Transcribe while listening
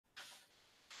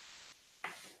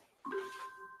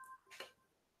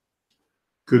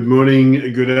Good morning,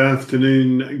 good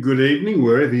afternoon, good evening,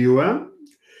 wherever you are.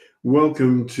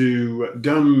 Welcome to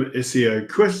Dumb SEO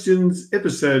Questions,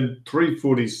 episode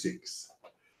 346.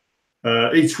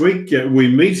 Each week we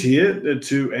meet here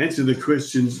to answer the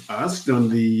questions asked on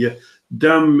the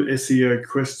Dumb SEO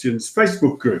Questions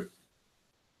Facebook group.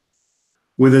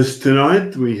 With us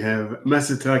tonight we have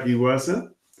Masataki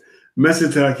Wasa.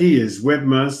 Masataki is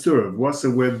webmaster of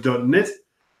wasaweb.net.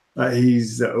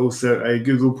 He's also a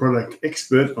Google product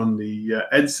expert on the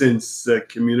AdSense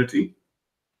community.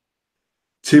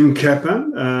 Tim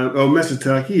Capper,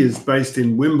 Masataki is based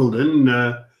in Wimbledon,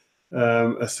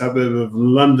 a suburb of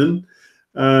London.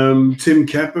 Tim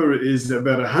Capper is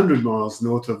about 100 miles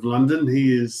north of London.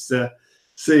 He is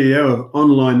CEO of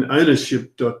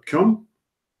onlineownership.com.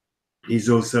 He's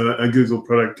also a Google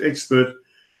product expert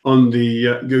on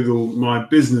the Google My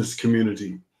Business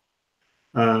community.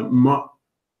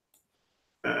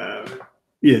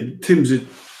 Tim's at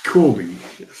Corby.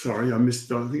 Sorry, I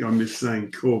think I missed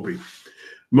saying Corby.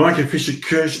 Micah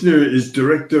Fisher-Kirshner is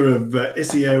Director of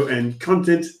SEO and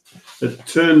Content at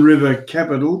Turn River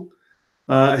Capital.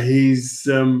 He's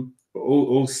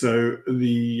also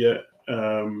the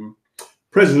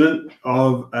president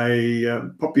of a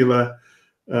popular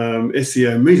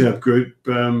SEO meetup group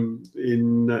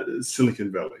in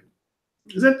Silicon Valley.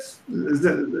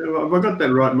 Have I got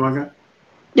that right, Micah?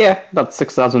 Yeah, about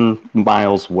 6,000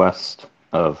 miles west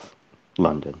of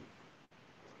London.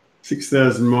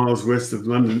 6,000 miles west of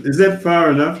London. Is that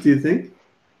far enough, do you think?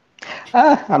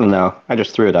 I don't know. I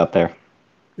just threw it out there.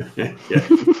 Yeah.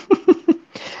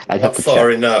 Not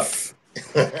far enough.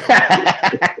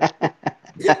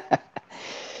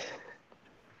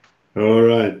 All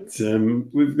right.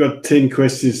 We've got 10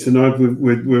 questions tonight.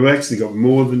 We've actually got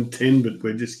more than 10, but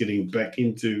we're just getting back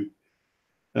into,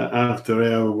 after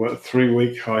our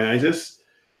 3-week hiatus,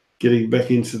 getting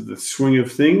back into the swing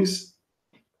of things.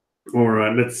 All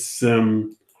right, let's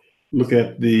look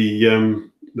at the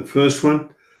first one.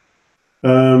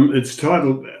 It's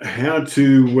titled "How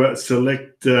to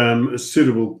Select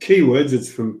Suitable Keywords."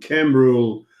 It's from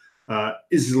Kamrul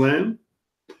Islam,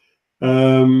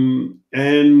 and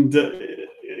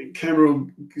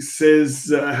Kamrul says,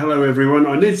 "Hello everyone.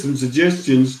 I need some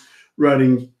suggestions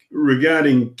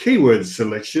regarding keyword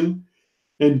selection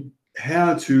and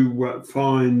how to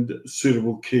find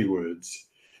suitable keywords.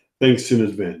 Thanks in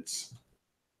advance."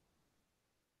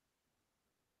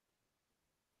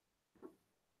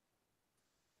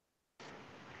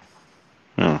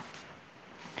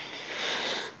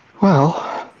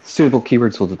 Well, suitable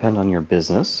keywords will depend on your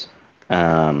business.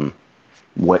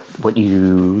 What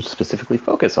you specifically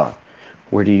focus on.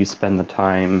 Where do you spend the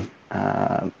time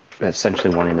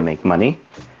essentially wanting to make money?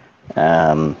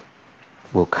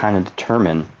 Will kind of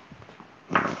determine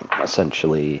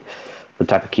essentially the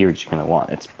type of keywords you're going to want.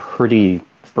 It's pretty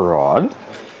broad.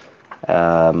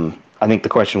 I think the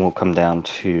question will come down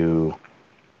to,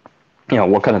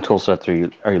 what kind of tool sets are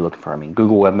you looking for? I mean,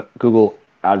 Google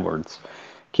AdWords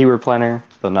keyword planner,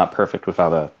 though not perfect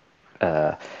without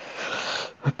a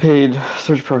paid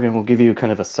search program, will give you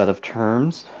kind of a set of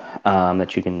terms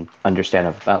that you can understand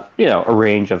about, a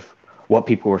range of what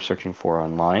people were searching for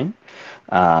online,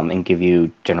 and give you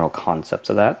general concepts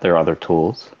of that. There are other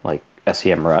tools like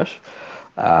SEMrush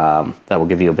that will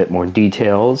give you a bit more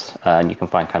details, and you can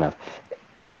find kind of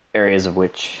areas of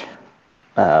which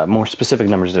more specific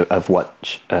numbers of what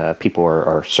people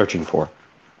are searching for.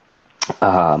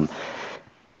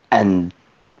 And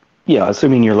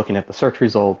assuming you're looking at the search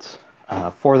results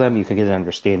for them, you can get an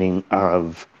understanding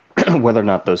of whether or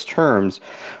not those terms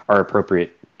are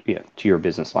appropriate to your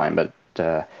business line. But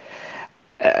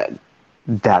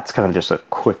that's kind of just a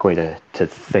quick way to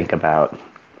think about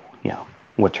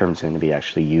what terms are going to be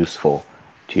actually useful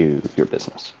to your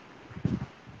business.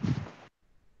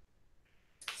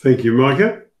 Thank you,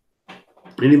 Micah.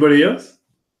 Anybody else?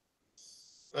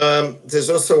 There's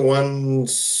also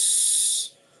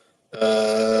ones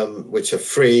which are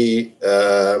free,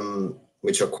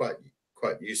 which are quite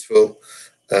useful.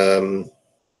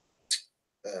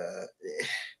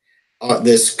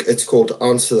 It's called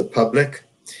Answer the Public.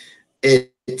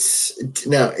 It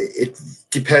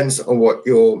depends on what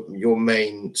your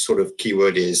main sort of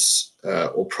keyword is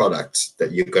or product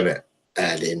that you're going to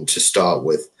add in to start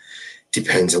with.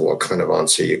 Depends on what kind of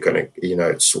answer you're going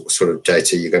to, sort of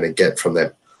data you're going to get from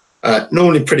them.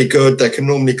 Normally pretty good. They can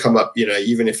normally come up,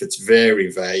 even if it's very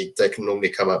vague, they can normally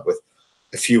come up with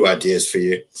a few ideas for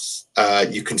you.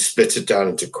 You can split it down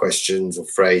into questions or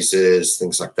phrases,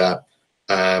 things like that.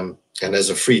 And as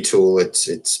a free tool,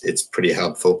 it's pretty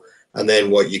helpful. And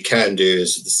then what you can do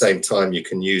is at the same time, you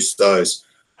can use those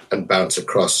and bounce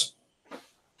across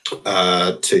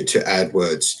to add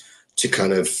words to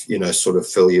kind of, sort of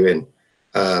fill you in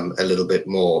a little bit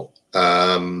more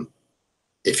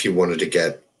if you wanted to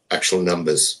get actual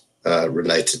numbers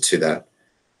related to that.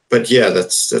 But yeah,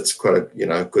 that's quite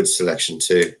a good selection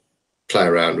to play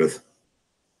around with.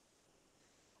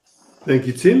 Thank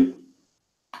you, Tim.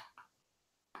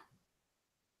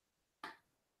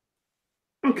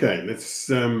 Okay, let's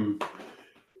wrap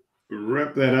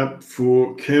that up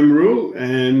for Camrule,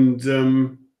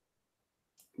 and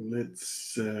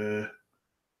let's go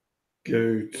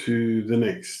to the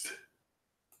next.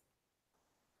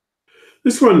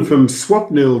 This one from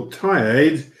Swapnil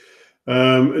Tyade.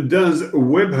 Does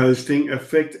web hosting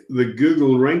affect the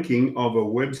Google ranking of a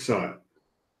website?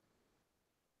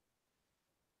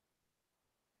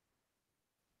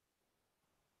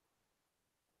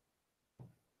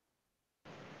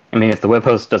 I mean, if the web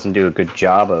host doesn't do a good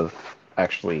job of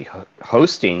actually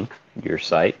hosting your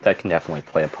site, that can definitely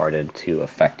play a part into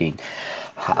affecting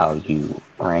how you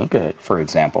rank it. For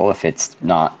example, if it's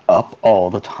not up all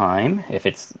the time, if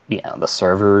it's, the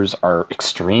servers are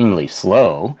extremely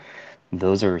slow,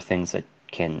 those are things that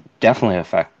can definitely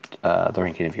affect the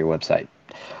ranking of your website.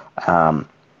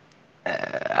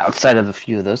 Outside of a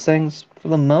few of those things, for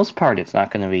the most part, it's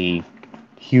not going to be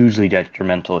hugely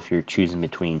detrimental if you're choosing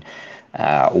between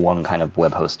one kind of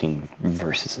web hosting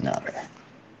versus another.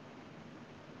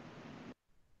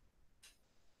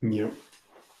 Yeah.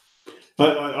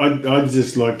 I'd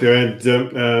just like to add, I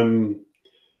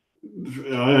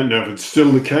don't know if it's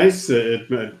still the case, it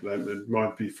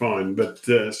might be fine, but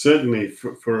certainly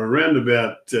for around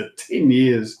about 10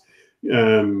 years,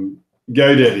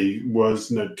 GoDaddy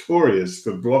was notorious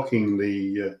for blocking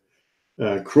the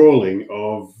crawling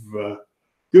of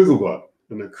Googlebot.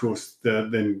 And of course,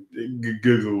 then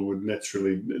Google would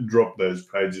naturally drop those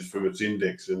pages from its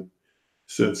index and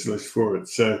search list for it.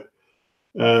 So,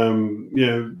 they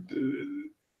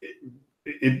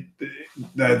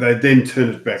then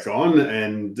turn it back on,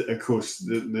 and of course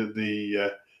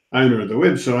the owner of the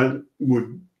website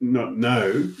would not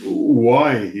know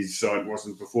why his site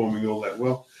wasn't performing all that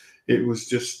well. It was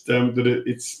just that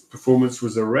its performance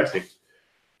was erratic.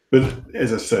 But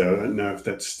as I say, I don't know if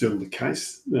that's still the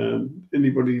case.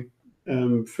 Anybody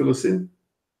fill us in?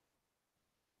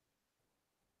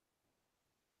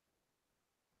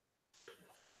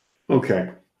 Okay.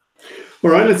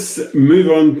 All right, let's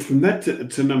move on from that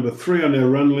to number 3 on our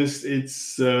run list.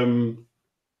 It's from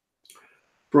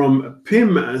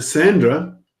Pim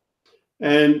Sandra,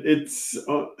 and it's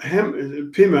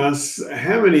Pim asks,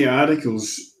 how many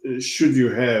articles should you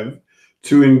have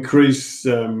to increase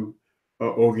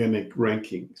organic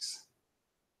rankings?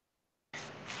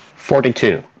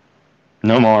 42.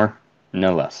 No more,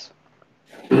 no less.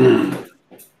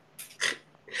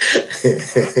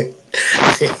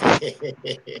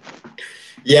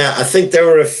 Yeah, I think there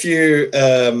were a few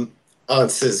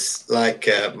answers like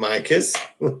Micah's.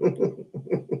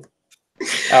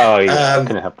 Oh, yeah, I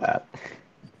couldn't help that.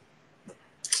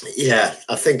 Yeah,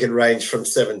 I think it ranged from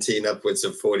 17 upwards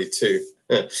of 42.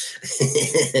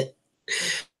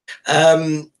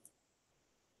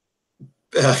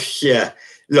 Yeah,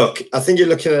 look, I think you're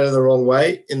looking at it the wrong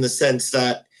way, in the sense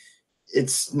that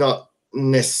it's not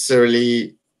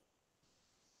necessarily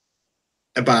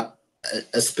about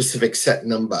a specific set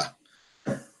number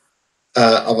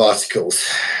of articles.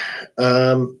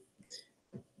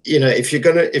 If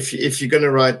you're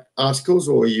gonna write articles,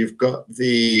 or you've got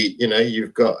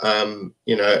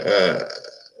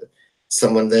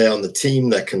someone there on the team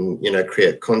that can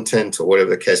create content, or whatever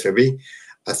the case may be,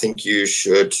 I think you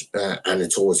should, and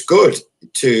it's always good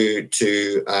to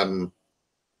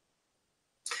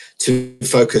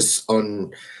focus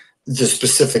on the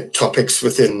specific topics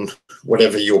within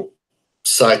whatever your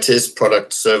site is,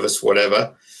 product, service,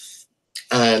 whatever,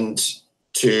 and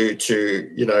to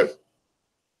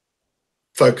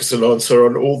focus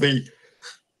on all the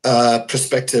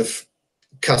prospective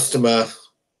customer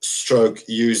stroke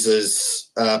users,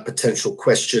 potential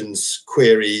questions,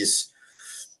 queries,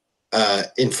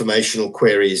 informational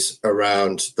queries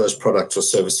around those products or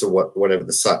services, or whatever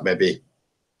the site may be.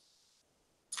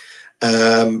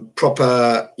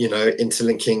 Proper,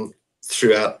 interlinking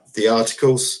throughout the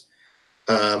articles,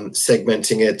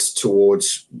 segmenting it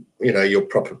towards, your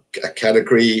proper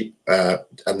category,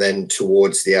 and then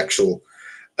towards the actual,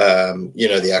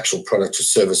 the actual product or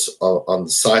service on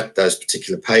the site, those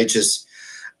particular pages.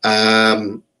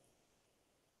 And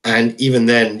even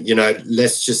then,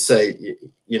 let's just say,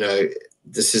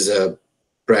 this is a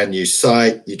brand new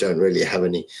site. You don't really have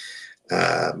any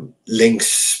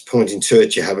links pointing to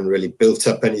it. You haven't really built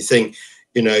up anything.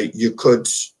 You could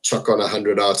chuck on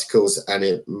 100 articles, and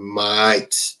it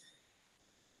might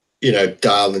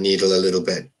dial the needle a little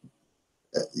bit.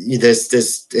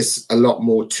 There's a lot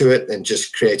more to it than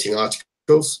just creating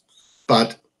articles,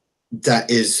 but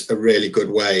that is a really good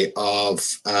way of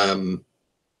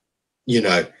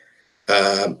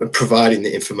providing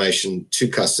the information to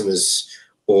customers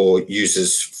or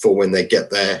users for when they get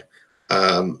there.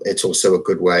 It's also a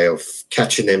good way of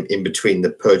catching them in between the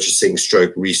purchasing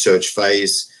stroke research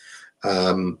phase.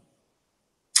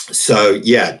 So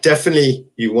yeah, definitely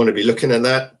you want to be looking at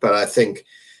that. But I think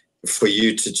for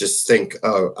you to just think,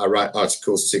 oh, I write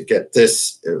articles to get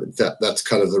this, that's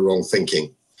kind of the wrong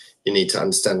thinking. You need to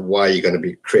understand why you're going to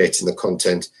be creating the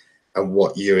content and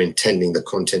what you're intending the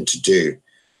content to do.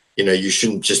 You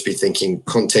shouldn't just be thinking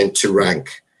content to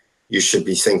rank. You should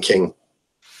be thinking,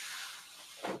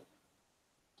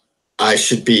 I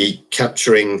should be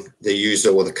capturing the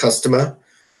user or the customer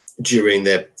during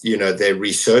their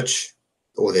research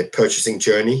or their purchasing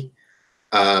journey.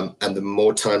 And the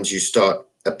more times you start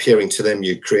appearing to them,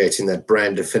 you're creating that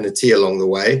brand affinity along the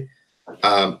way.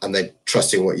 And they're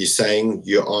trusting what you're saying.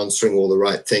 You're answering all the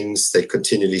right things. They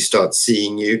continually start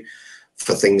seeing you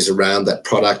for things around that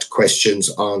product, questions,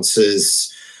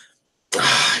 answers.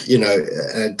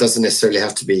 It doesn't necessarily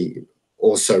have to be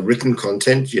also written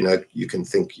content. You can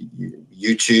think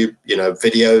YouTube,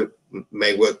 video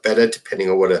may work better depending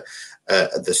on what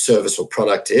the service or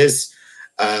product is.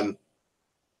 And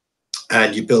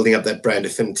you're building up that brand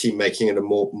affinity, making it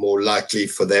more likely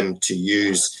for them to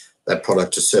use that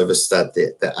product or service that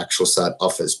the actual site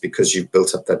offers, because you've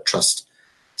built up that trust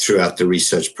throughout the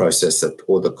research process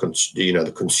or the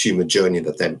consumer journey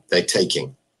that they're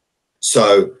taking.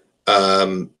 So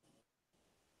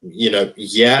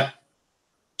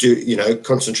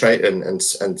concentrate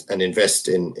and invest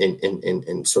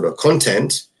in sort of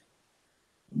content,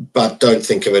 but don't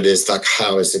think of it as like,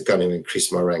 how is it going to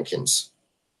increase my rankings?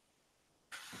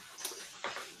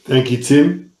 Thank you,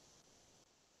 Tim.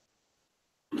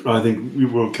 I think we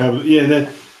will cover.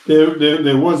 Yeah,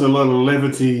 there was a lot of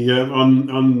levity on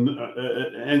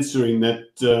answering that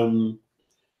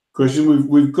question.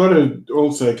 We've got to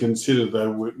also consider,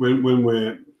 though, when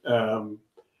we're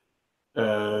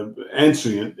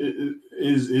answering it,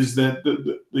 is that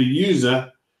the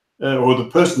user or the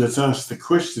person that's asked the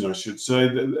question, I should say,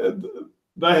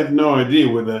 they have no idea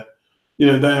whether, they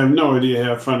have no idea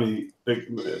how funny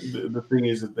the thing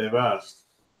is that they've asked.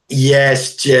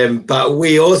 Yes, Jim, but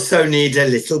we also need a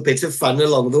little bit of fun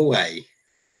along the way.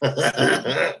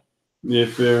 Yeah,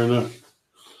 fair enough.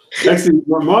 Actually,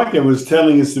 Micah was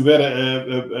telling us about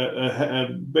a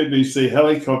BBC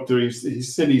helicopter. He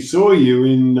said he saw you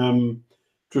in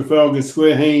Trafalgar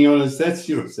Square hanging on a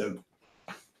statue or something.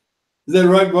 Is that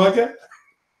right, Micah?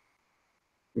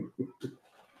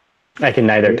 I can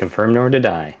neither confirm nor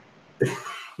deny.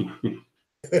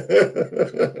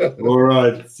 All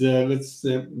right, let's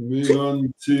move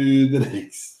on to the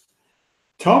next.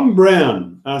 Tom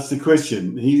Brown asked a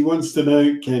question. He wants to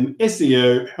know, can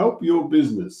SEO help your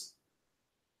business?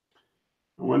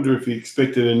 I wonder if he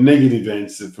expected a negative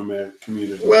answer from our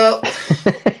community. Well,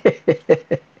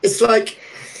 it's like,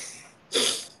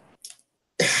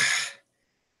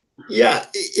 yeah,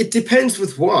 it depends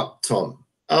with what, Tom.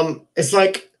 It's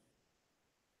like,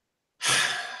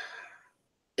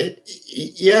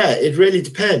 it really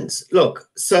depends. Look,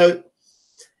 so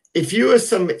if you are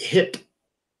some hip,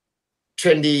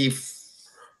 trendy,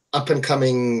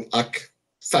 up-and-coming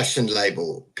fashion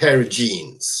label, pair of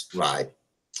jeans, right?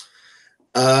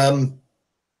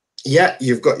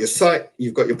 You've got your site,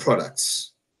 you've got your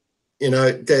products.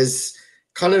 There's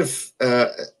kind of,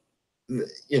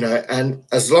 and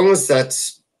as long as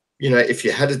that's, if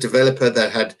you had a developer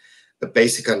that had a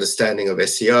basic understanding of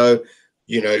SEO,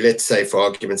 let's say for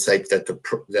argument's sake that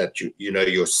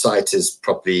your site is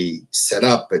properly set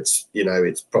up, it's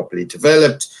properly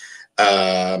developed,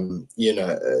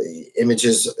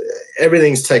 images,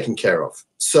 everything's taken care of.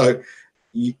 So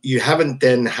you haven't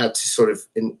then had to sort of,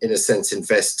 in a sense,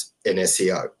 invest in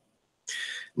SEO.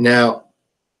 Now,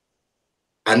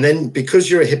 and then because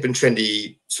you're a hip and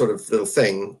trendy sort of little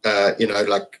thing,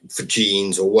 like for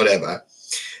jeans or whatever,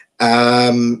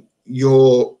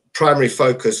 your primary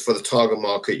focus for the target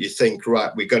market, you think,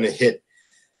 right, we're going to hit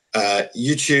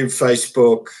YouTube,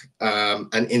 Facebook,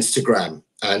 and Instagram,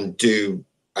 and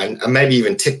maybe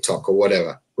even TikTok or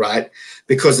whatever, right?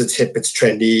 Because it's hip, it's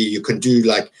trendy, you can do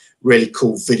like really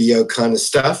cool video kind of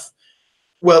stuff.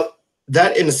 Well,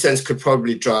 that in a sense could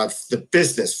probably drive the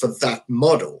business for that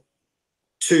model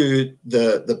to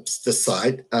the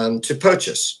site and to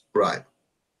purchase, right?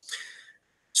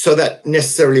 So that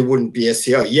necessarily wouldn't be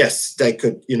SEO. Yes, they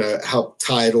could, help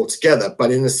tie it all together,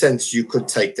 but in a sense, you could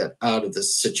take that out of the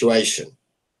situation,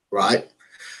 right?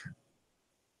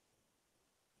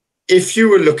 if you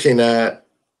were looking at,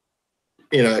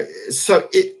 so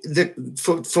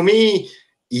for me,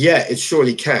 yeah, it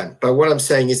surely can. But what I'm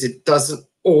saying is it doesn't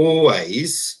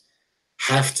always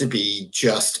have to be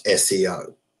just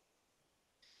SEO.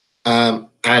 And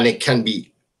it can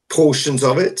be portions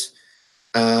of it.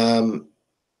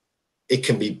 It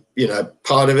can be,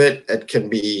 part of it. It can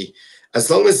be,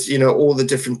 as long as, all the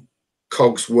different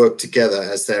cogs work together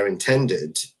as they're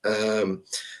intended, and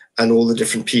all the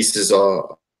different pieces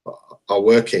are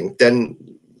working, then,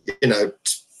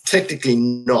 technically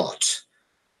not.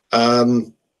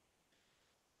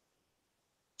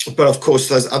 But of course,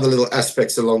 those other little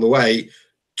aspects along the way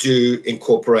do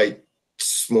incorporate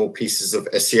small pieces of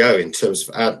SEO in terms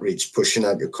of outreach, pushing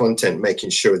out your content,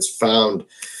 making sure it's found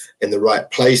in the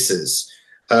right places,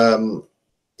 things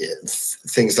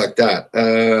like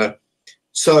that.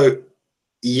 So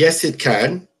yes, it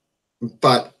can,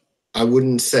 but I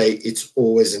wouldn't say it's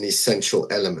always an essential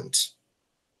element,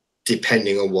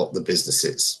 depending on what the business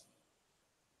is.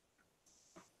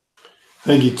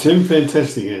 Thank you, Tim.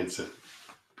 Fantastic answer.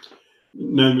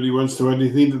 Nobody wants to add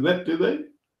anything to that, do they?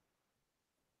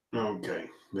 Okay,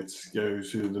 let's go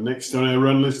to the next on our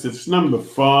run list. It's number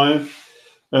 5.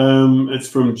 It's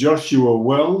from Joshua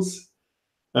Wells.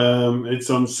 It's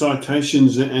on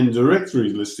citations and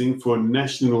directory listing for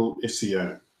national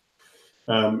SEO.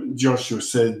 Joshua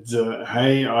said,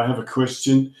 hey, I have a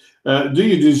question. Do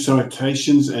you do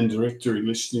citations and directory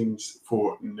listings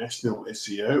for national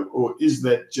SEO, or is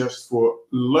that just for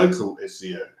local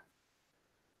SEO?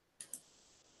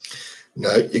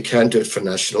 No, you can do it for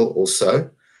national also,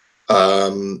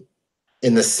 in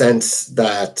the sense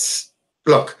that,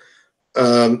 look,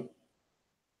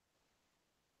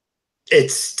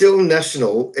 it's still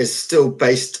national, it's still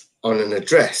based on an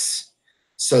address.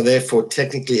 So therefore,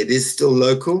 technically, it is still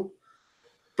local.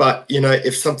 But,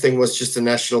 if something was just a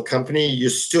national company, you're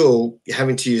still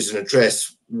having to use an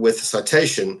address with a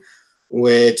citation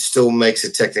where it still makes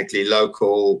it technically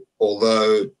local,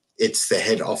 although it's the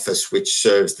head office which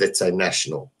serves, let's say,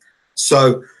 national.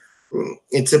 So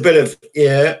it's a bit of,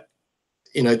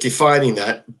 defining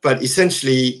that. But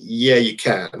essentially, yeah, you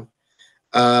can.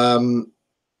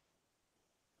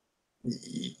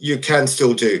 You can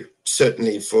still do,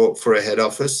 certainly for a head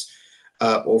office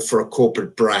or for a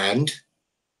corporate brand.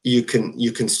 You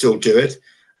can still do it.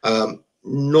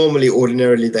 Normally,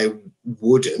 ordinarily, they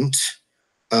wouldn't.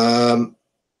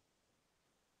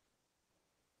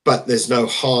 But there's no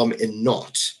harm in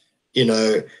not.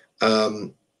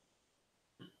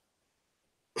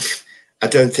 I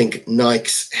don't think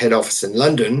Nike's head office in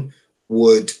London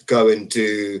would go and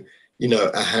do,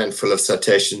 a handful of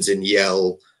citations in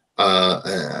Yale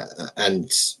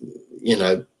and,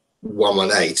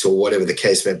 118 or whatever the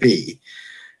case may be.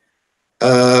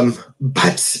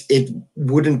 But it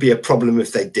wouldn't be a problem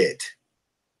if they did.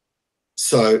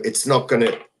 So it's not going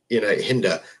to,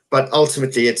 hinder. But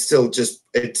ultimately, it still does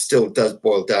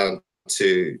boil down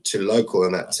to local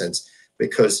in that sense,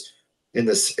 because in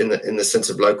the sense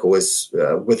of local is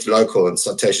with local and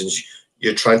citations,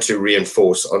 you're trying to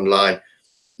reinforce online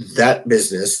that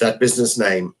business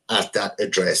name at that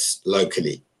address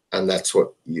locally, and that's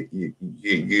what you're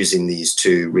using these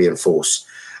to reinforce.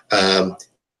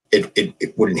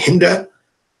 It wouldn't hinder,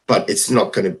 but it's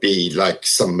not going to be like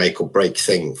some make or break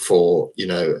thing for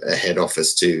a head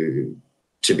office to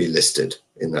be listed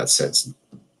in that sense.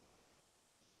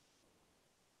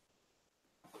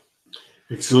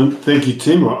 Excellent. Thank you,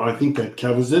 Tim. I think that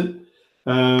covers it.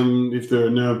 If there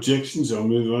are no objections, I'll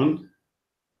move on.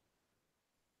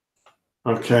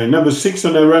 Okay, number 6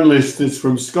 on our run list is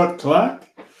from Scott Clark.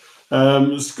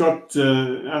 Scott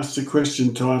asked a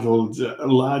question titled "A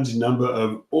large number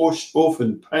of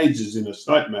orphan pages in a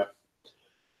sitemap."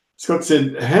 Scott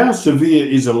said, how severe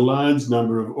is a large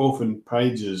number of orphan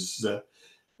pages in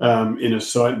a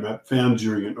sitemap found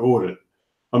during an audit?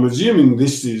 I'm assuming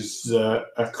this is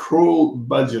a cruel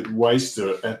budget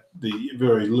waster at the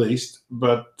very least,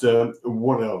 but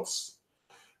what else?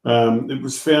 It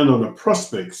was found on a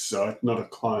prospect site, not a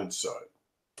client site.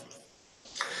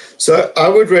 So I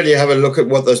would really have a look at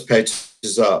what those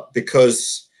pages are,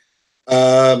 because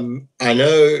I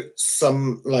know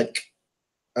some, like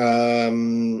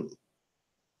for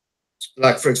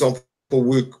example,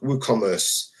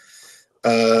 WooCommerce,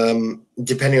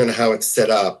 depending on how it's set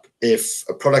up, if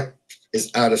a product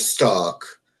is out of stock,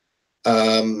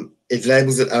 it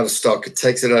labels it out of stock, it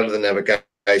takes it out of the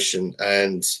navigation,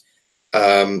 and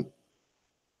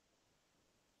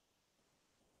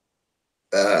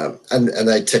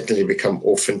they technically become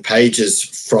orphan pages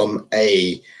from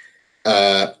a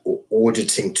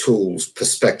auditing tools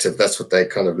perspective. That's what they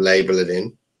kind of label it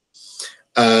in.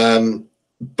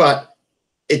 but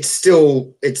it's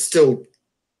still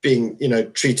being, you know,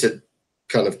 treated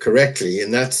kind of correctly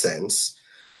in that sense.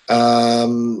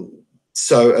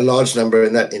 So a large number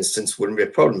in that instance wouldn't be a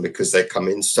problem, because they come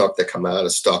in stock, they come out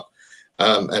of stock,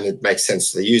 and it makes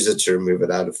sense to the user to remove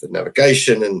it out of the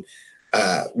navigation, and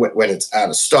when it's out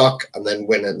of stock, and then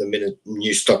when the minute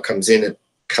new stock comes in, it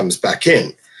comes back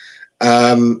in.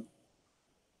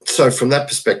 So from that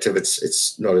perspective,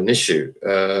 it's not an issue.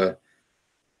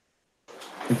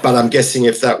 But I'm guessing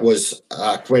if that was,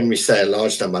 when we say a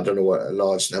large number, I don't know what a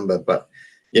large number, but,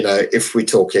 you know, if we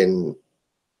talk in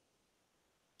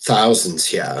thousands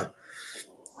here,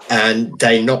 and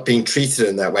they're not being treated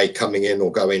in that way, coming in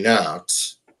or going out,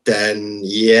 then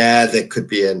yeah, there could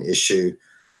be an issue.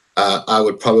 I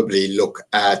would probably look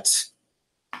at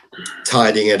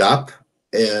tidying it up,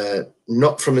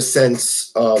 not from a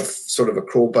sense of sort of a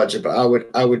crawl budget, but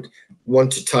I would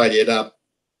want to tidy it up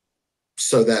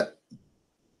so that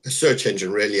the search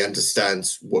engine really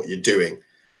understands what you're doing.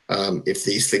 If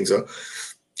these things are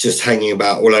just hanging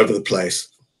about all over the place,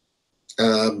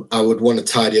 I would want to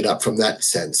tidy it up from that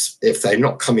sense. If they're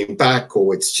not coming back,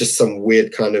 or it's just some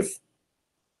weird kind of,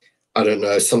 I don't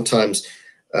know, sometimes,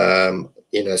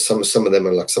 you know, some of them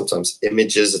are like sometimes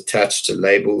images attached to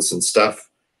labels and stuff.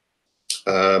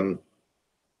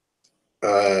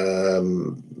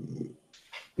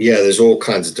 Yeah, there's all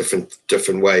kinds of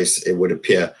different ways it would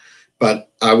appear. But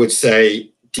I would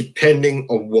say, depending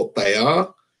on what they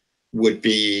are, would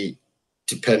be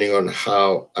depending on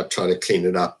how I try to clean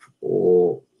it up,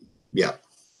 or yeah.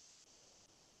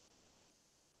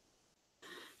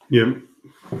 Yeah,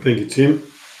 thank you, Tim.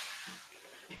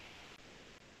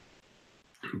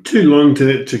 Too long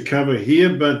to cover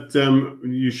here, but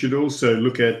you should also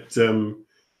look at the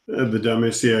Dumb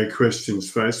SEO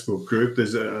Questions Facebook group.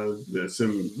 There's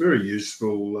some very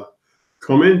useful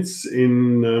comments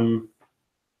in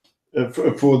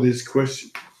for this question.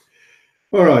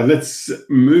 All right, let's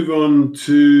move on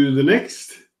to the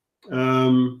next.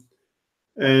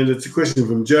 And it's a question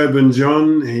from Joe and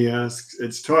John. He asks,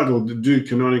 it's titled, "Do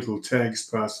canonical tags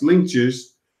pass link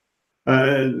juice?"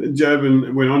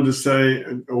 Jobin went on to say,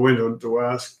 or went on to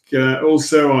ask,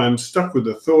 also, I'm stuck with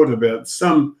the thought about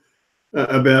same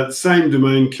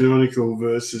domain canonical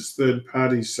versus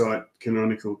third-party site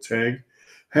canonical tag.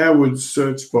 How would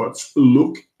search bots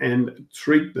look and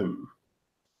treat them?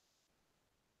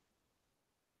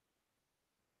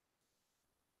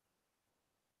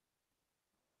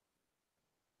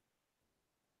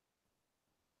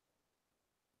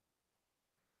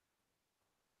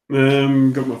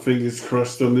 Got my fingers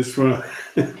crossed on this one.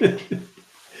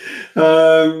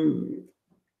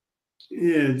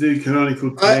 Yeah, do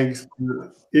canonical tags.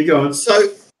 You go on. So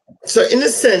in a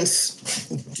sense,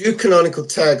 do canonical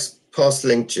tags pass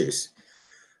link juice?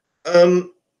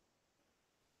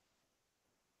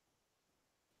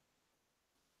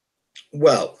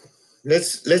 Well,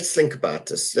 let's think about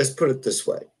this. Let's put it this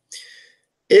way: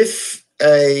 if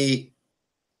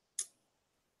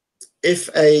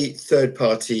a third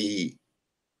party,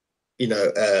 you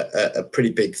know, a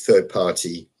pretty big third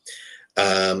party,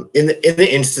 in the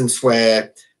instance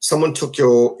where someone took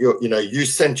your you know, you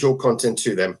sent your content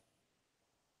to them,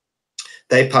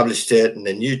 they published it, and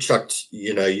then you chucked,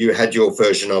 you know, you had your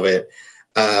version of it,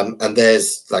 and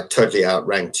there's like totally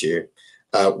outranked you,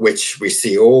 which we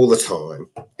see all the time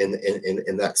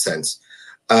in that sense,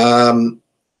 and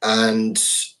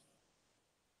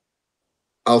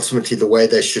ultimately the way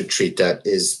they should treat that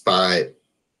is by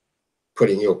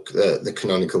putting the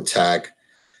canonical tag,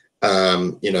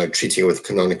 you know, treating it with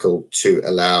canonical to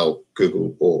allow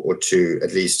Google or to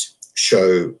at least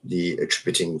show the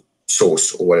attributing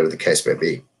source or whatever the case may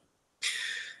be.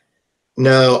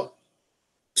 Now,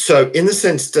 so in the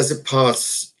sense, does it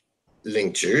pass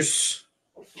link juice?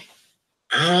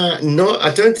 No,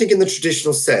 I don't think in the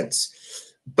traditional sense,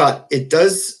 but it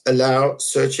does allow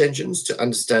search engines to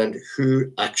understand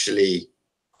who actually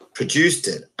produced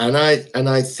it, and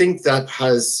I think that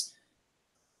has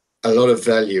a lot of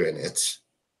value in it.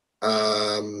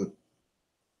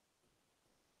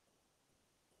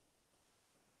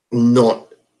 Not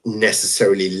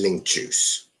necessarily link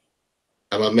juice.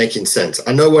 Am I making sense?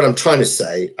 I know what I'm trying to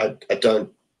say. I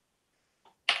don't.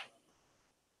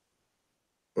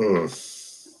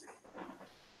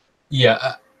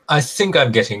 Yeah, I think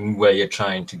I'm getting where you're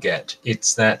trying to get.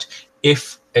 It's that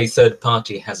if a third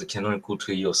party has a canonical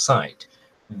to your site,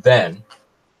 then,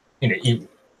 you know,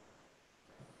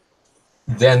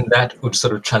 then that would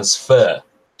sort of transfer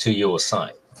to your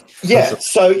site. Yeah.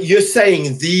 So you're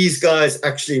saying these guys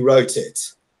actually wrote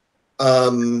it,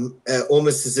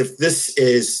 almost as if this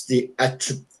is these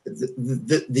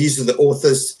are the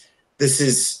authors this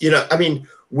is, you know, I mean,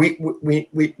 we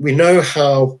know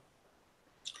how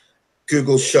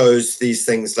Google shows these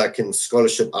things, like in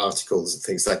scholarship articles and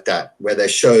things like that, where they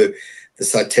show the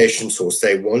citation source.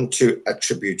 They want to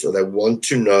attribute, or they want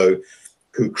to know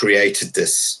who created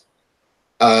this.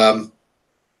 And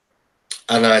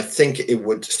I think it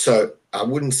would, so I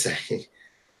wouldn't say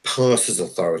passes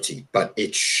authority, but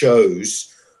it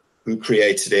shows who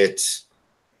created it,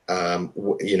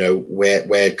 you know,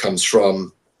 where it comes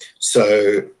from.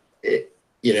 So,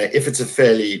 you know, if it's a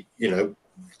fairly, you know,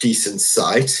 decent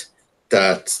site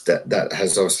that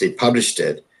has obviously published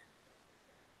it,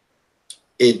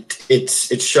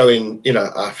 it's showing, you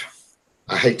know,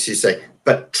 I hate to say,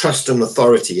 but trust and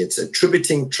authority. It's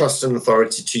attributing trust and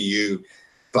authority to you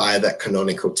via that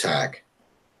canonical tag.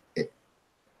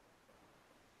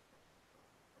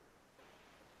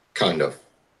 Kind of.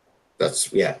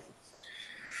 That's, yeah.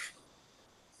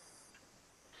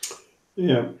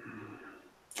 Yeah.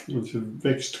 It's a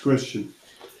vexed question.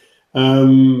 Yeah,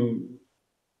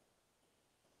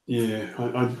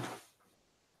 I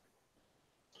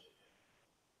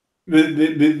mean,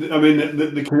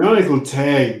 the canonical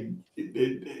tag,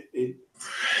 if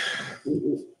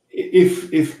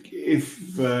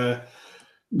the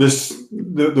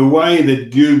way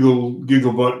that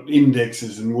Googlebot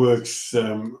indexes and works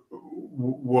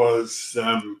was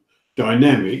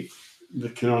dynamic, the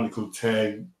canonical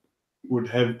tag would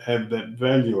have that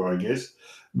value, I guess,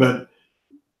 but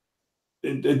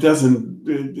it doesn't.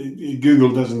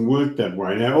 Google doesn't work that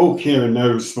way. Now, all care and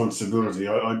no responsibility.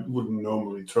 I wouldn't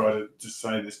normally try to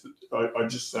say this, but I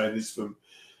just say this from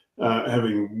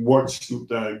having watched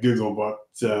Googlebot,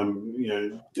 you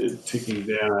know, ticking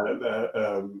down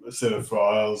a set of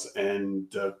files and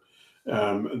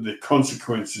the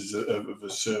consequences of a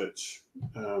search,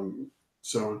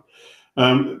 so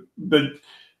on. But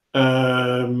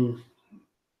I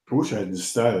wish I hadn't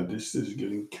started this. This is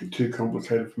getting too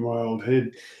complicated for my old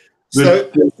head.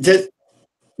 But, So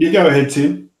you go ahead,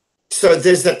 Tim. So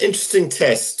there's that interesting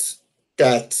test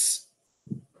that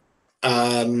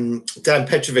Dan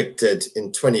Petrovic did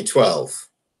in 2012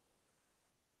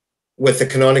 with the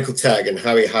canonical tag, and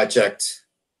how he hijacked,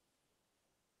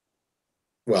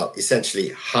 well, essentially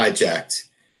hijacked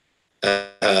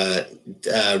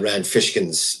Rand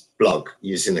Fishkin's blog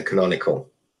using the canonical.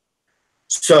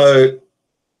 So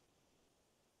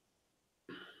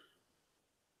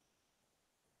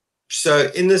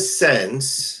in this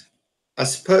sense, I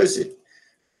suppose it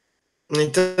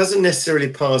doesn't necessarily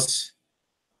pass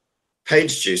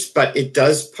page juice, but it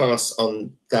does pass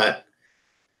on that,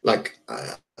 like,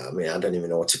 I mean, I don't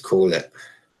even know what to call it.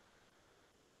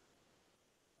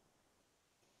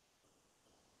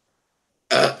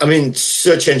 I mean,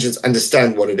 search engines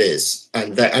understand what it is,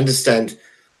 and they understand,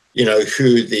 you know,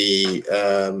 who the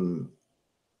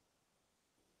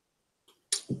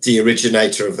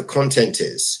originator of the content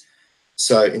is.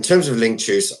 So in terms of link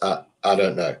juice, I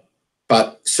don't know,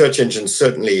 but search engines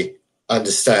certainly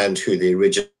understand who the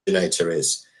originator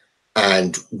is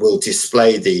and will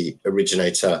display the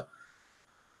originator,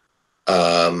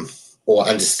 or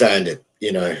understand it,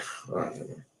 you know. I don't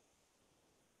know.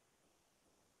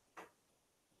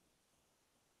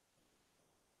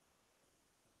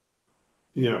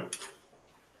 Yeah.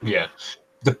 Yeah.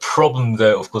 The problem,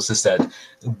 though, of course, is that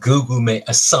Google may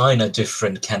assign a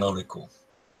different canonical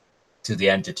to the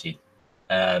entity.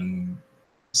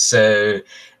 So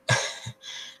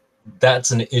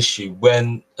that's an issue.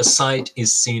 When a site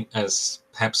is seen as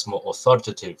perhaps more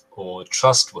authoritative or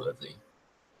trustworthy,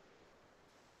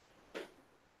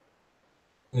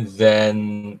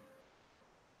 then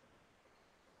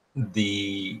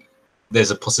there's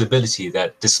a possibility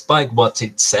that despite what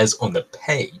it says on the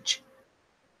page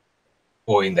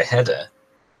or in the header,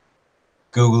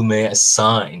 Google may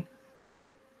assign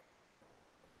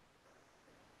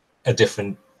a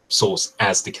different source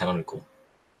as the canonical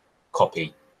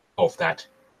copy of that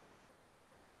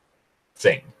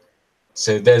thing.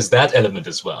 So there's that element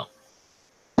as well.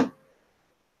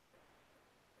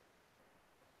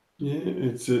 Yeah,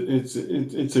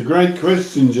 it's a great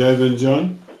question, Joe and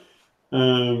John.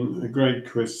 A great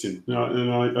question.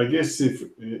 And I guess if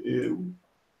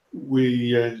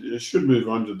we should move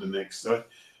on to the next.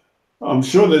 I'm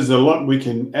sure there's a lot we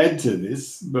can add to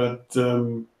this, but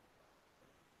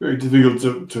very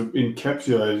difficult to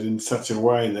encapsulate it in such a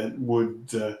way that would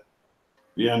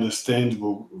be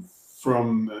understandable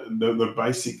from the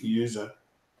basic user.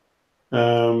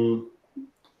 And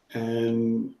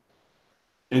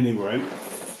anyway,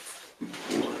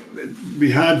 it'd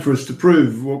be hard for us to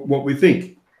prove what we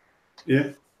think.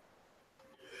 Yeah.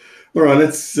 All right.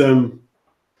 Let's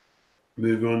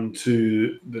Move on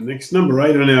to the next number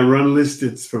 8 on our run list.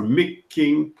 It's from Mick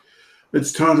King.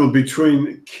 It's titled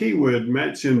Between Keyword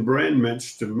Match and Brand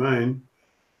Match Domain.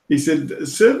 He said,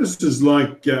 services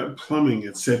like plumbing,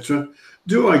 etc.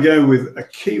 Do I go with a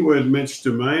keyword match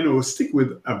domain or stick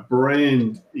with a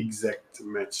brand exact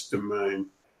match domain?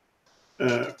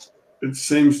 It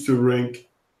seems to rank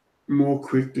more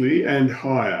quickly and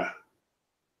higher.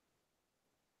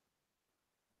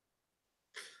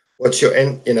 What's your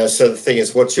end? So the thing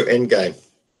is, what's your end game?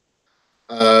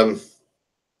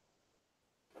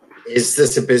 Is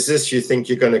this a business you think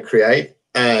you're going to create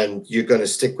and you're going to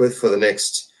stick with for the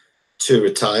next to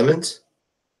retirement?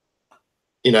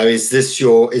 Is this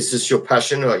your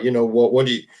passion, or what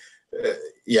do you?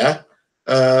 Yeah,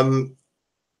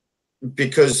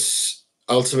 because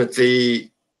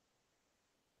ultimately,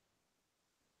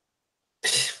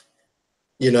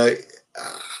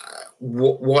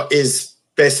 what is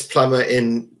best plumber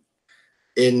in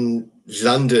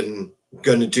London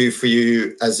going to do for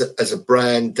you as a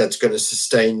brand that's going to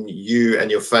sustain you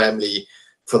and your family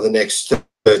for the next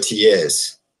 30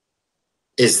 years?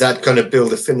 Is that going to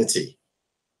build affinity?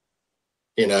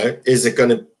 Is it going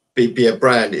to be a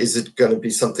brand? Is it going to be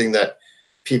something that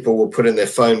people will put in their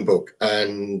phone book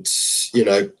and,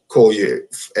 call you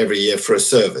every year for a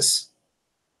service?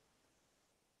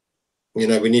 We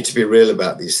need to be real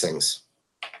about these things.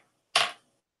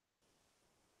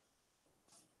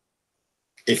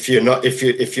 If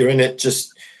you're in it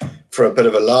just for a bit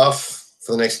of a laugh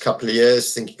for the next couple of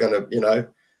years, think you're going to,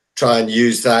 try and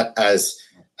use that as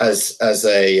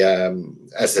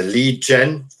a lead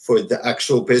gen for the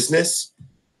actual business,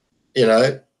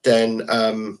 then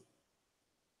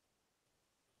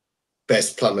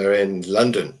best plumber in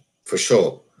London for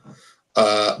sure.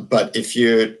 But if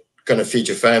you're going to feed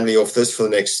your family off this for the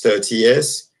next 30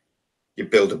 years, you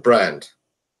build a brand.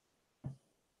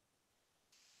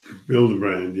 Build a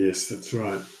brand, yes, that's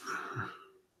right.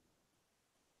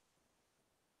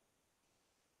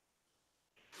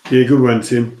 Yeah, good one,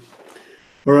 Tim.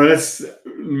 All right, let's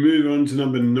move on to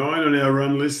number 9 on our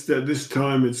run list. This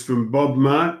time it's from Bob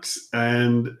Marks,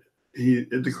 and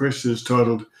the question is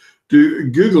titled, do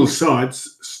Google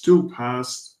sites still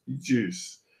pass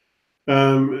juice?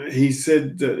 He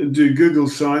said, do Google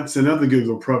sites and other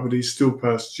Google properties still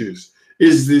pass juice?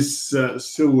 Is this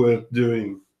still worth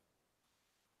doing?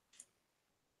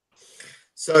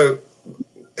 So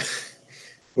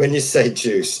when you say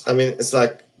juice, I mean, it's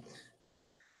like,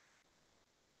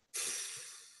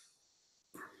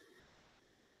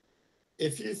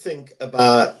 if you think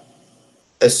about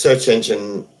a search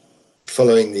engine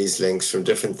following these links from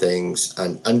different things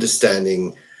and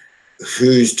understanding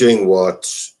who's doing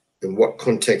what, in what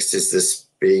context is this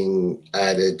being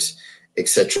added,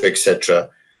 etc.,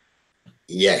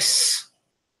 yes.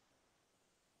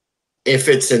 If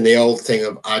it's in the old thing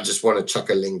of, I just want to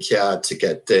chuck a link here to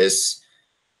get this,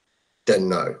 then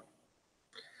no.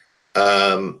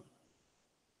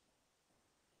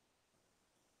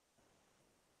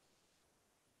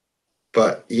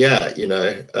 But yeah,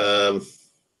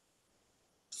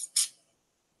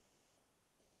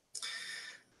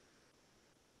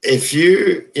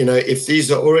 if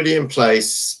these are already in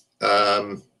place,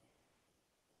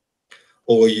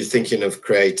 or you're thinking of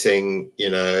creating,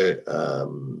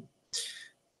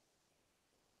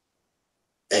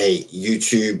 a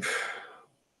YouTube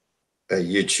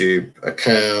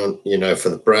account, for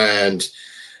the brand,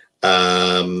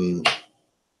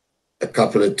 a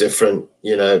couple of different,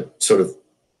 sort of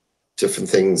different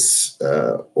things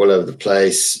all over the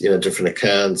place, different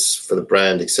accounts for the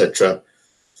brand, etc.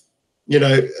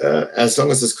 As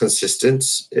long as it's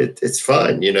consistent, it's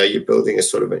fine. You're building a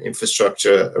sort of an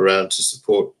infrastructure around to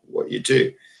support what you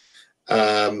do.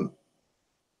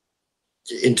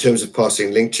 In terms of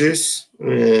passing link juice,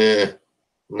 I'm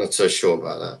not so sure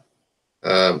about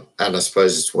that. And I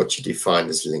suppose it's what you define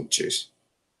as link juice.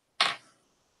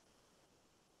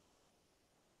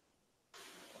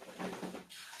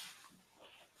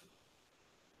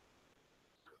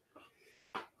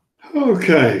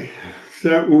 Okay,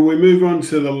 so will we move on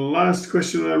to the last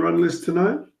question on our run list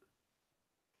tonight?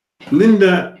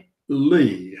 Linda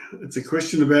Lee, it's a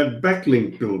question about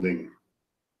backlink building.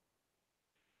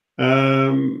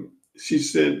 She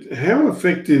said, how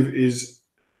effective is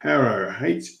Haro,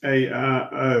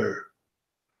 Haro,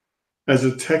 as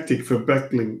a tactic for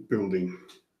backlink building?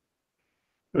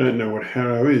 I don't know what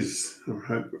Haro is. I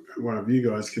hope one of you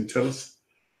guys can tell us.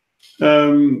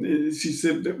 She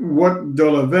said, what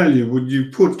dollar value would you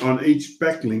put on each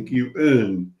backlink you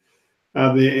earn?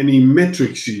 Are there any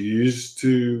metrics you use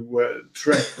to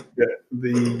track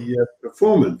the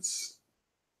performance?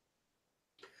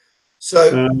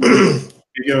 So,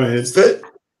 You go ahead.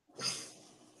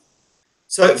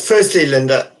 So firstly,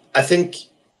 Linda, I think,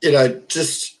 I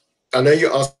know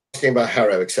you're asking about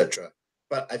Harrow, etc.,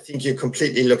 but I think you're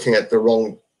completely looking at the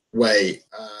wrong way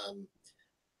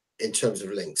in terms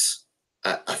of links.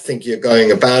 I think you're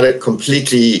going about it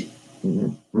completely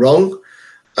wrong.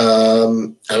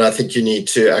 And I think you need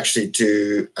to actually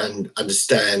do and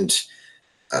understand,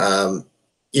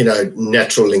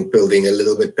 natural link building a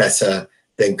little bit better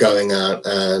than going out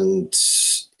and,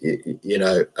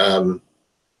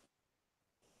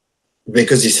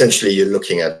 because essentially you're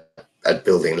looking at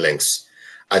building links.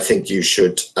 I think you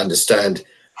should understand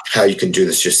how you can do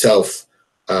this yourself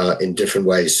in different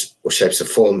ways or shapes or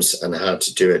forms, and how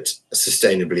to do it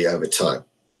sustainably over time.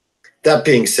 That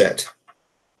being said,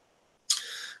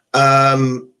 I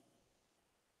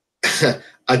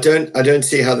don't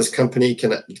see how this company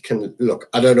can look.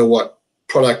 I don't know what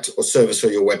product or service or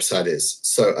your website is,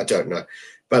 so I don't know.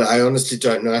 But I honestly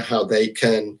don't know how they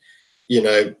can,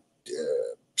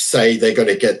 say they're going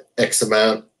to get X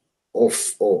amount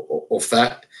off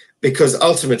that, because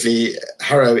ultimately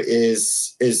Harrow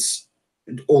is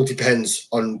it all depends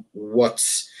on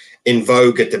what's in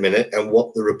vogue at the minute and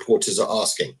what the reporters are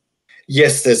asking.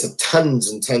 Yes, there's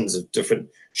tons and tons of different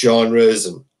genres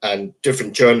and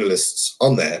different journalists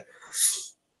on there.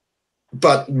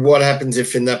 But what happens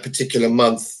if in that particular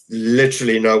month,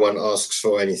 literally no one asks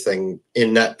for anything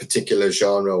in that particular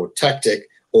genre or tactic,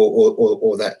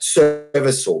 or that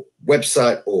service or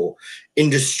website or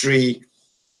industry,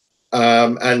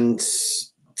 and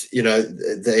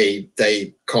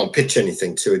they can't pitch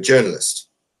anything to a journalist?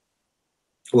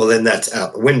 Well, then that's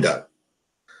out the window.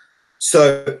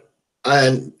 So,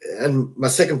 and my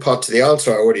second part to the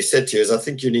answer I already said to you is, I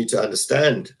think you need to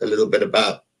understand a little bit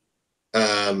about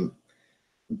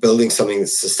building something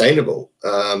that's sustainable,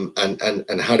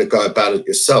 and how to go about it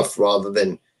yourself, rather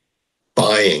than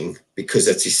buying, because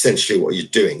that's essentially what you're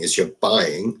doing, is you're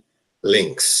buying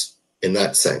links in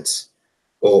that sense,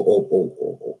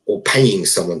 or paying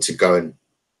someone to go and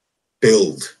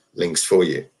build links for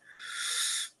you.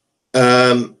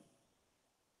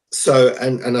 So,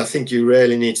 and I think you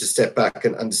really need to step back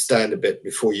and understand a bit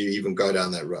before you even go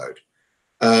down that road.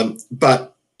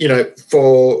 But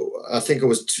for, I think it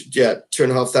was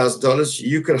 $2,500,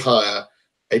 you could hire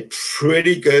a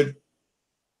pretty good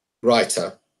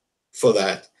writer for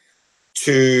that.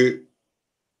 To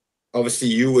obviously,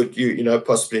 you would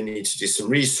possibly need to do some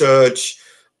research.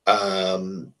 I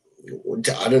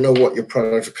don't know what your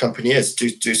product or company is.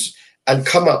 Do and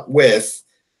come up with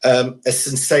a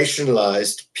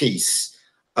sensationalized piece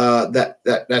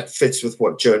that fits with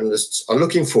what journalists are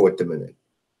looking for at the minute.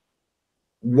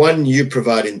 One, you're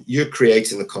creating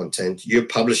the content, you're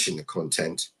publishing the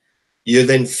content, you're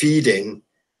then feeding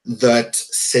that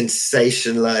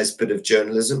sensationalized bit of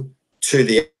journalism to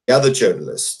the other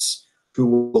journalists, who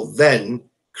will then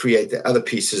create the other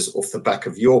pieces off the back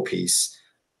of your piece.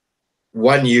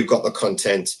 One, you got the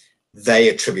content, they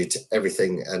attribute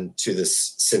everything and to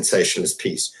this sensationalist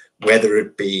piece, whether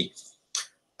it be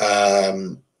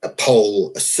a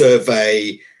poll, a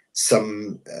survey,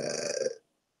 some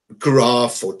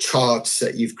graph or charts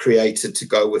that you've created to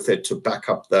go with it to back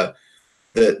up the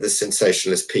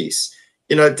sensationalist piece.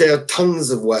 There are tons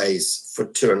of ways for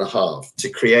 $2,500 to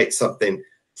create something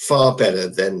far better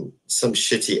than some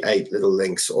shitty 8 little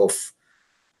links off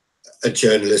a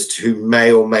journalist who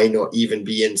may or may not even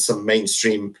be in some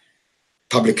mainstream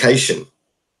publication.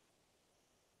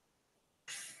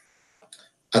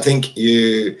 I think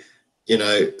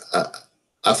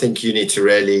I think you need to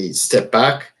really step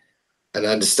back and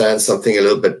understand something a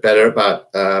little bit better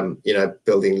about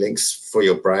building links for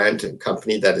your brand and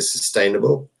company that is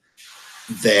sustainable,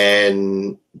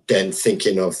 than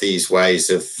thinking of these ways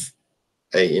of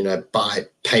by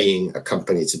paying a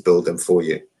company to build them for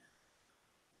you.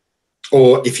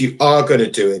 Or if you are going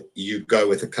to do it, you go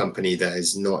with a company that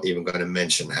is not even going to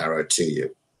mention Harrow to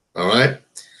you. All right.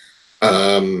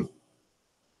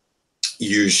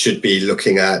 You should be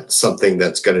looking at something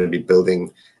that's going to be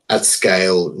building at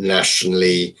scale,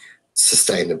 nationally,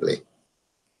 sustainably.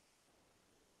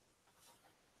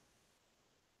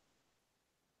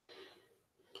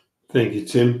 Thank you,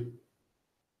 Tim.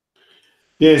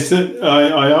 Yes,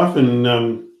 I often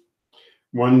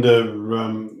wonder,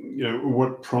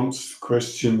 what prompts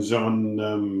questions on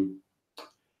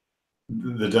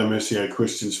the Dumb SEO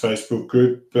Questions Facebook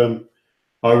group.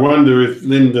 I wonder if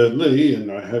Linda Lee,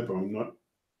 and I hope I'm not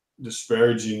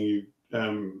disparaging you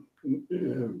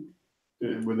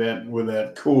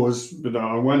without cause, but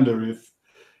I wonder if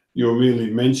you're really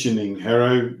mentioning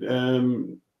Harrow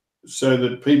so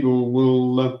that people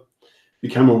will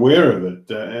become aware of it,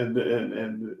 and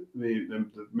the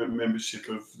membership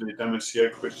of the Dumb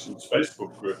SEO Questions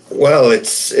Facebook group? Well,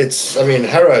 it's. I mean,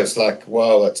 Harrow's like,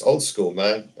 wow, it's old school,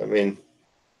 man. I mean,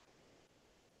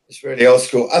 it's really old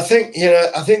school. I think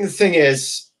I think the thing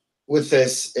is with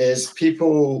this is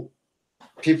people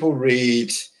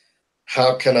read,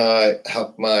 how can I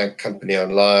help my company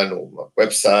online or my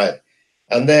website,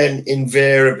 and then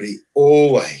invariably,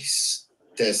 always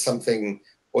there's something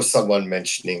or someone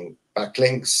mentioning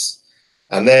backlinks.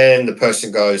 And then the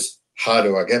person goes, how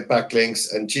do I get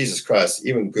backlinks? And Jesus Christ,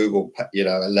 even Google,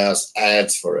 allows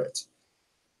ads for it.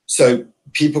 So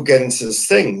people get into this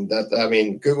thing that, I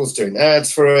mean, Google's doing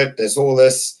ads for it. There's all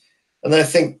this. And they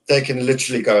think they can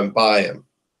literally go and buy them.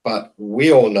 But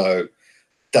we all know,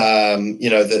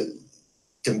 the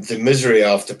misery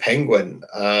after Penguin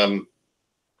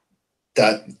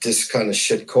that this kind of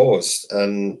shit caused.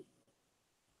 And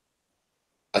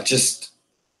I just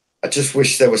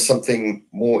wish there was something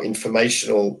more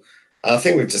informational. I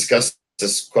think we've discussed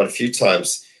this quite a few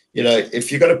times. If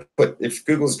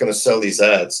Google's going to sell these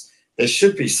ads, there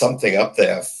should be something up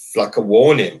there like a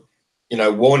warning,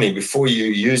 warning before you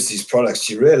use these products.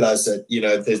 You realize that,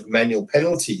 there's manual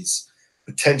penalties,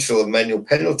 potential of manual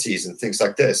penalties and things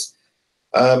like this.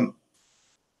 But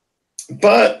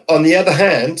on the other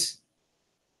hand,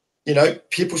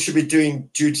 people should be doing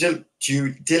due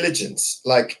diligence.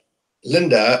 Like,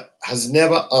 Linda has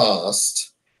never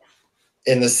asked,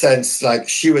 in the sense, like,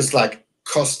 she was like,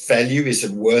 cost value, is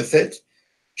it worth it?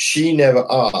 She never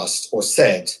asked or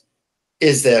said,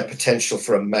 is there potential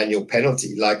for a manual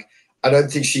penalty? Like, I don't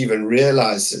think she even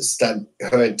realizes that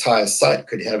her entire site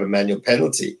could have a manual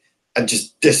penalty and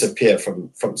just disappear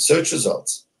from search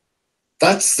results.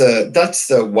 That's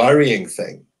the worrying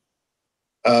thing.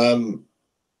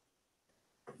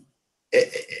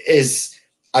 Is,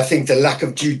 I think, the lack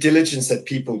of due diligence that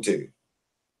people do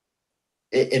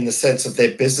in the sense of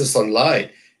their business online.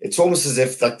 It's almost as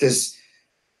if, like, this,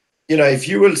 if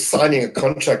you were signing a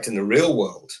contract in the real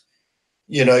world,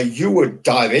 you would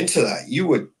dive into that. You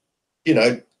would,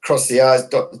 cross the I's,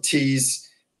 dot the T's,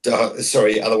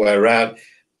 sorry, other way around.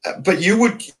 But you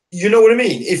would, you know what I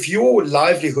mean? If your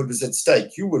livelihood was at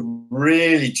stake, you would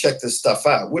really check this stuff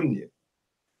out, wouldn't you?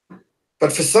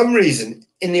 But for some reason,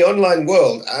 in the online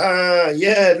world,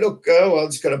 yeah, look, I'm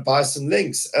just going to buy some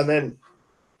links. And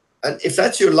if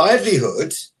that's your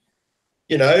livelihood,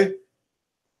 it's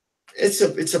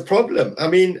a problem. I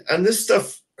mean, and this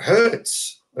stuff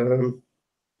hurts.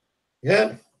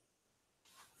 Yeah.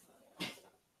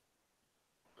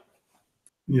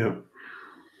 Yeah.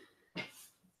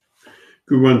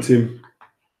 Good one, Tim.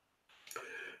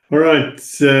 All right.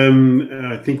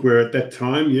 I think we're at that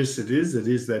time. Yes, it is. It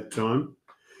is that time.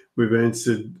 We've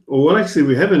answered, or well, actually,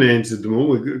 we haven't answered them all.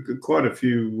 We've got quite a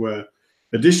few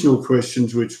additional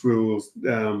questions, which we'll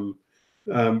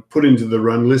put into the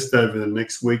run list over the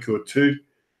next week or two,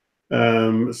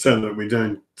 so that we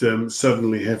don't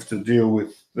suddenly have to deal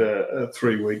with a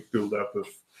 3-week build-up of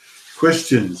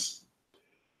questions.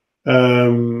 I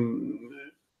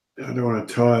don't want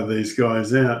to tire these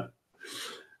guys out.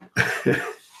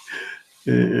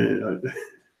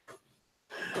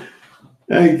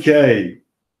 Okay.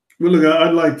 Well, look,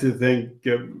 I'd like to thank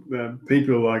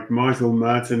people like Michael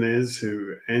Martinez,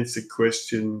 who answer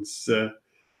questions on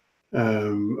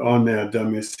our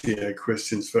Dumb SEO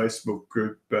Questions Facebook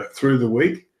group through the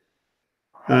week.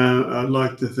 I'd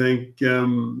like to thank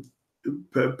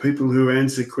people who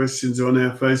answer questions on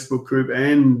our Facebook group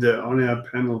and on our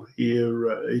panel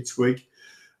here each week.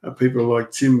 People like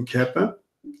Tim Kappa,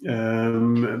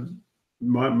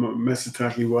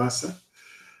 Masataki Wasa,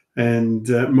 and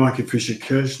Micah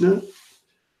Fisher-Kirshner.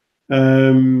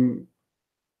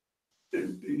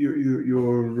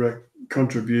 Your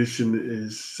contribution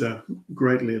is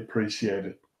greatly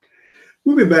appreciated.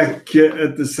 We'll be back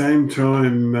at the same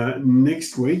time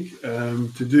next week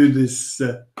to do this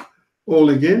all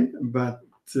again, but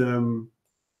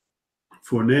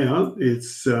for now,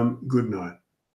 it's good night.